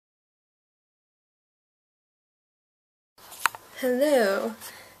Hello.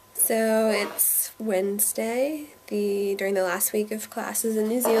 So it's Wednesday, during the last week of classes in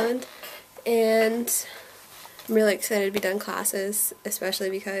New Zealand, and I'm really excited to be done classes, especially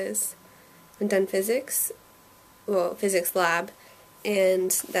because I'm done physics, physics lab,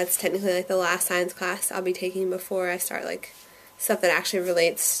 and that's technically like the last science class I'll be taking before I start like stuff that actually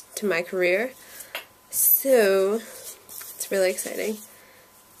relates to my career. So it's really exciting.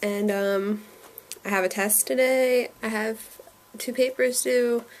 And I have a test today. I have 2 papers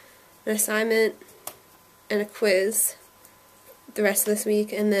due, an assignment, and a quiz the rest of this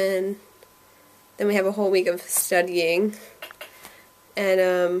week, and then we have a whole week of studying, and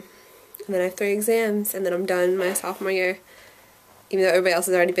then I have 3 exams, and then I'm done my sophomore year, even though everybody else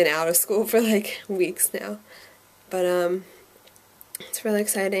has already been out of school for like weeks now. But it's really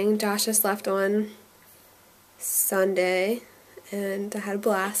exciting. Josh just left on Sunday, and I had a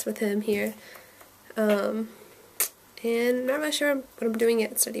blast with him here. And I'm not really sure what I'm doing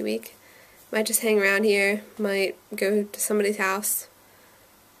yet study week. Might just hang around here, might go to somebody's house.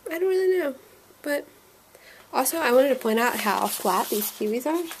 I don't really know. But also I wanted to point out how flat these kiwis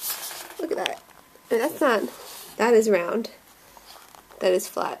are. Look at that. And that's not, that is round. That is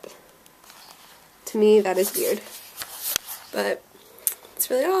flat. To me, that is weird. But it's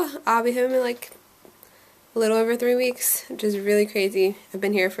really all. I'll be home in like a little over 3 weeks, which is really crazy. I've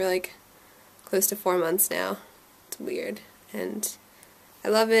been here for like close to 4 months now. It's weird, and I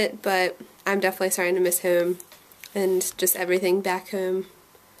love it, but I'm definitely starting to miss home and just everything back home.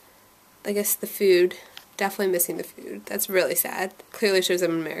 I guess the food, definitely missing the food. That's really sad. Clearly shows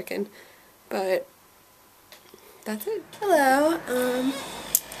I'm American, but that's it. Hello,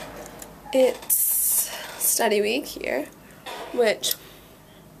 it's study week here, which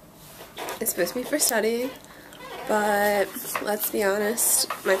is supposed to be for studying, but let's be honest,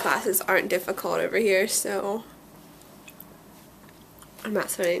 my classes aren't difficult over here, so I'm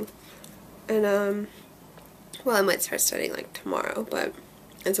not studying. And well, I might start studying like tomorrow, but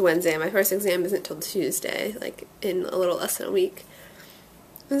it's Wednesday. My first exam isn't till Tuesday, like in a little less than a week.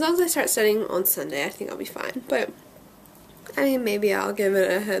 As long as I start studying on Sunday, I think I'll be fine. But I mean, maybe I'll give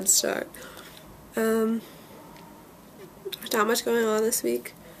it a head start. There's not much going on this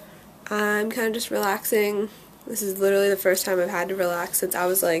week. I'm kind of just relaxing. This is literally the first time I've had to relax since I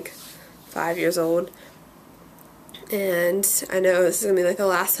was like 5 years old. And I know this is going to be like the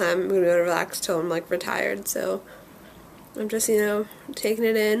last time I'm going to be able to relax till I'm like retired, so I'm just, you know, taking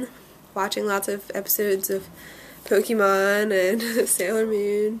it in, watching lots of episodes of Pokemon and Sailor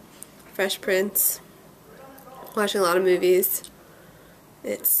Moon, Fresh Prince, watching a lot of movies.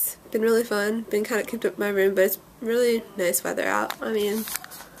 It's been really fun, been kind of cooped up in my room, but it's really nice weather out. I mean,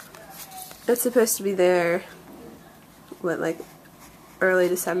 it's supposed to be there, what, like early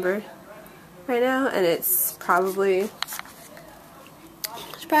December right now, and it's probably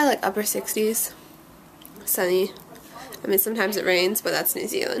like upper 60s, sunny. I mean, sometimes it rains, but that's New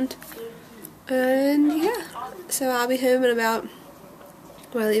Zealand. And yeah, so I'll be home in about,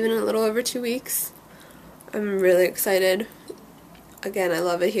 well, even a little over 2 weeks. I'm really excited. Again, I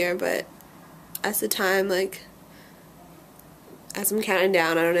love it here, but as the time, like, as I'm counting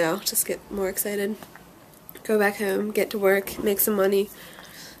down, I don't know, just get more excited. Go back home, get to work, make some money,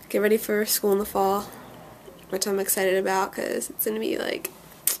 get ready for school in the fall, which I'm excited about because it's going to be like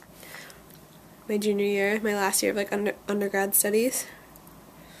my junior year, my last year of like undergrad studies.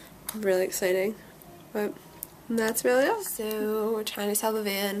 Really exciting. But that's really all. So we're trying to sell the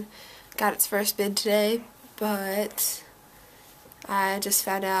van. Got its first bid today, but I just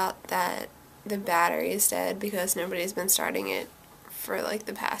found out that the battery is dead because nobody's been starting it for like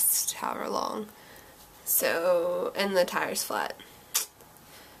the past however long. So, and the tire's flat.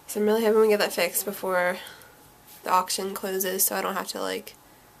 So I'm really hoping we get that fixed before the auction closes, so I don't have to like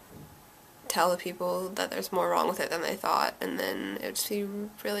tell the people that there's more wrong with it than they thought, and then it would just be a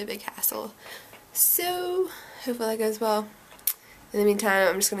really big hassle. So hopefully that goes well. In the meantime,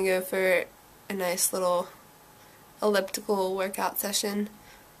 I'm just gonna go for a nice little elliptical workout session.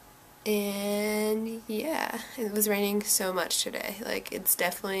 And yeah, it was raining so much today. Like, it's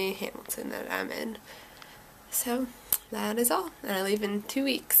definitely Hamilton that I'm in. So that is all, and I leave in 2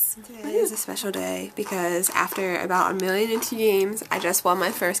 weeks. Today is a special day because after about 1,002 games, I just won my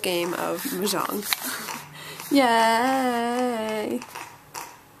first game of Mahjong. Yay!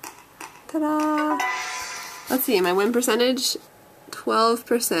 Ta-da! Let's see, my win percentage,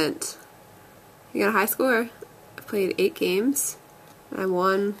 12%. I got a high score. I played 8 games, and I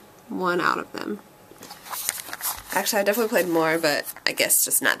won 1 out of them. Actually, I definitely played more, but I guess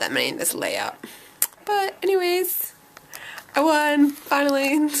just not that many in this layout. But anyways, I won,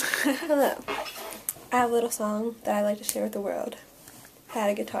 finally. Hello. I have a little song that I like to share with the world. If I had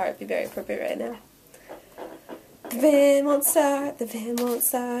a guitar, it'd be very appropriate right now. The van won't start, the van won't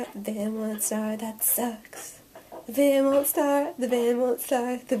start, the van won't start, that sucks. The van won't start, the van won't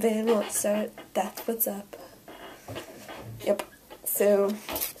start, the van won't start, that's what's up. Yep, so,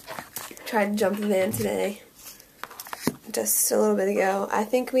 tried to jump the van today, just a little bit ago. I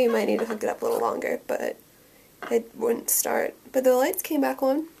think we might need to hook it up a little longer, but it wouldn't start. But the lights came back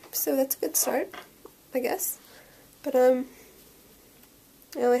on, so that's a good start, I guess. But, I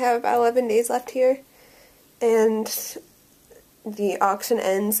only have about 11 days left here. And the auction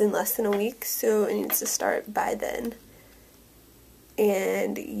ends in less than a week, so it needs to start by then.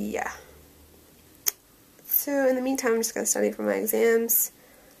 And yeah. So in the meantime, I'm just going to study for my exams,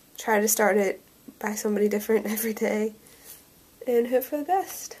 try to start it by somebody different every day, and hope for the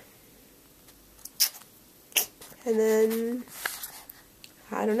best. And then,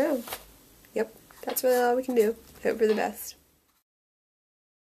 I don't know. Yep, that's really all we can do. Hope for the best.